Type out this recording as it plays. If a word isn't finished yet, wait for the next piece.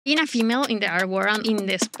Being a female in the art world and in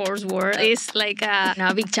the sports world is like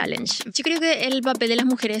a big challenge. Yo creo que el papel de las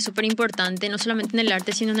mujeres es súper importante, no solamente en el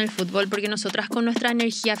arte, sino en el fútbol, porque nosotras con nuestra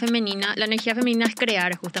energía femenina, la energía femenina es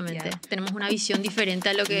crear justamente. Yeah. Tenemos una visión diferente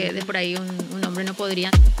a lo que de por ahí un hombre no podría.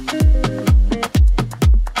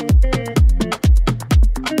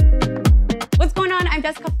 What's going on? I'm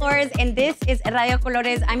Jessica Flores, and this is Radio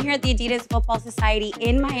Colores. I'm here at the Adidas Football Society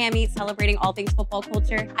in Miami, celebrating all things football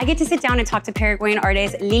culture. I get to sit down and talk to Paraguayan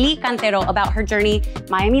artist Lili Cantero about her journey,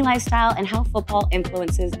 Miami lifestyle, and how football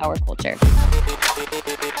influences our culture.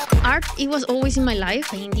 Art, it was always in my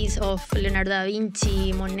life. Paintings of Leonardo da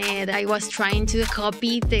Vinci, Monet. I was trying to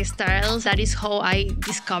copy the styles. That is how I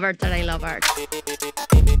discovered that I love art.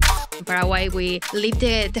 In Paraguay, we live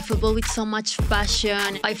the football with so much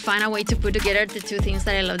passion. I find a way to put together the two things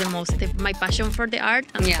that I love the most, my passion for the art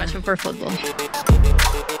and my passion for football.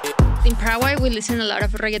 In Paraguay, we listen a lot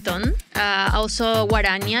of reggaeton. Also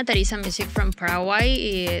guarania, that is a music from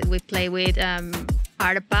Paraguay. We play with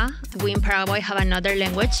arpa. We in Paraguay have another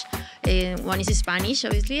language. One is Spanish,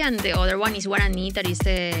 obviously, and the other one is Guarani, that is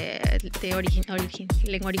the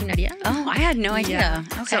lengua originaria. Oh, I had no idea.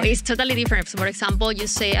 Okay. So it's totally different. So for example, you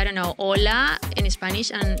say, I don't know, hola in Spanish,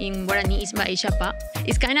 and in Guarani is Baishapa.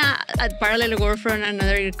 It's kind of a parallel word from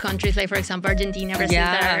another countries, like for example, Argentina, Brazil,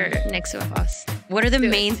 that are next to us. What are the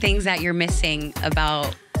main things that you're missing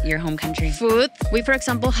about your home country? Food. We, for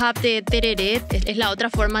example, have the tereré. Es la otra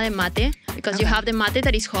forma de mate. Because you have the mate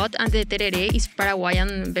that is hot and the tereré is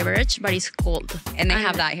Paraguayan beverage, but it's cold. And they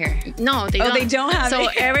have that here? No, they don't. Oh, they don't have it? So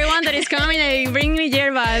everyone that is coming, they bring me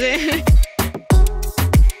yerba.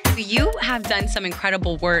 You have done some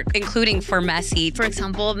incredible work, including for Messi. For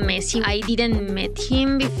example, Messi, I didn't meet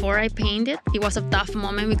him before I painted. It was a tough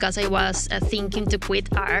moment because I was thinking to quit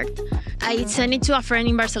art. I sent it to a friend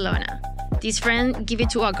in Barcelona. This friend gave it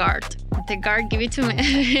to a guard. The guard gave it to me.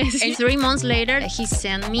 And 3 months later, he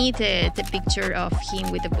sent me the picture of him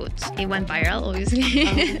with the boots. It went viral, obviously.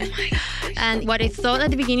 Oh my gosh. And what I thought at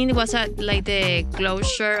the beginning was like the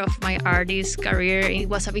closure of my artist career. It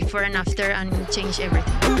was a before and after, and it changed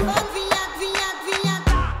everything.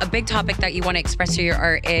 A big topic that you want to express through your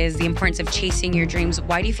art is the importance of chasing your dreams.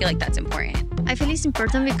 Why do you feel like that's important? I feel it's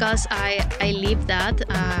important because I live that.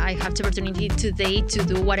 I have the opportunity today to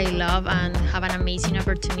do what I love and have an amazing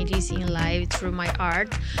opportunities in life through my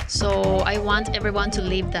art. So I want everyone to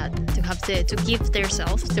live that, to have to give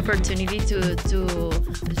themselves the opportunity to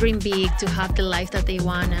dream big, to have the life that they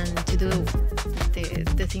want, and to do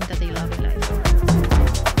the thing that they love in life.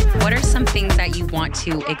 What are some things that you want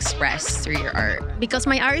to express through your art? Because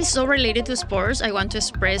my art is so related to sports, I want to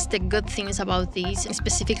express the good things about this.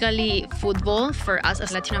 Specifically, football for us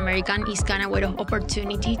as Latin American is kind of a way of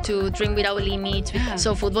opportunity to dream without limits. Yeah.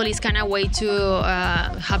 So football is kind of a way to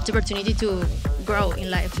have the opportunity to grow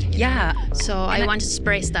in life. Yeah. So I want to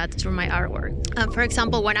express that through my artwork. For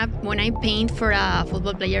example, when I paint for a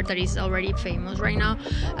football player that is already famous right now,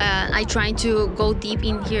 I try to go deep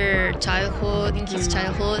in his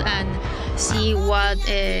childhood, and see what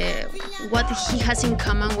he has in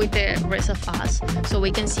common with the rest of us. So we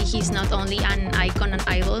can see he's not only an icon and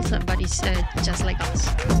idol, but he's just like us.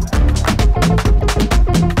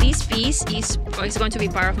 This piece is going to be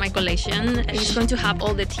part of my collection. It's going to have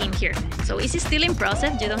all the team here. So it's still in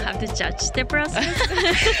process. You don't have to judge the process.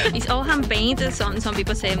 It's all hand painted. Some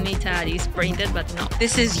people say that it's printed, but no.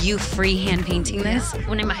 This is you freehand painting this?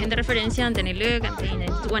 Una imagen de referencia, and then I look and paint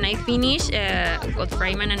it. When I finish, got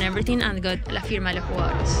framing and everything, and got la firma de los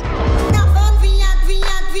jugadores.